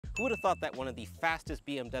Who would have thought that one of the fastest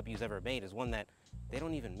BMWs ever made is one that they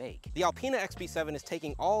don't even make? The Alpina XB7 is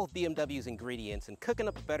taking all of BMW's ingredients and cooking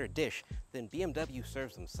up a better dish than BMW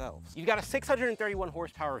serves themselves. You've got a 631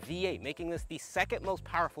 horsepower V8, making this the second most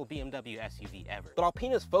powerful BMW SUV ever. But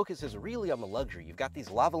Alpina's focus is really on the luxury. You've got these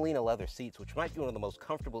Lavalina leather seats, which might be one of the most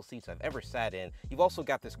comfortable seats I've ever sat in. You've also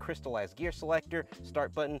got this crystallized gear selector,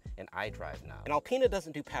 start button, and iDrive knob. And Alpina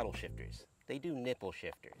doesn't do paddle shifters. They do nipple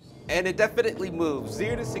shifters. And it definitely moves.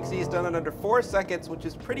 0 to 60 is done in under 4 seconds, which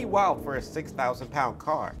is pretty wild for a 6,000-pound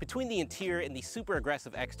car. Between the interior and the super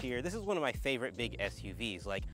aggressive exterior, this is one of my favorite big SUVs. Like,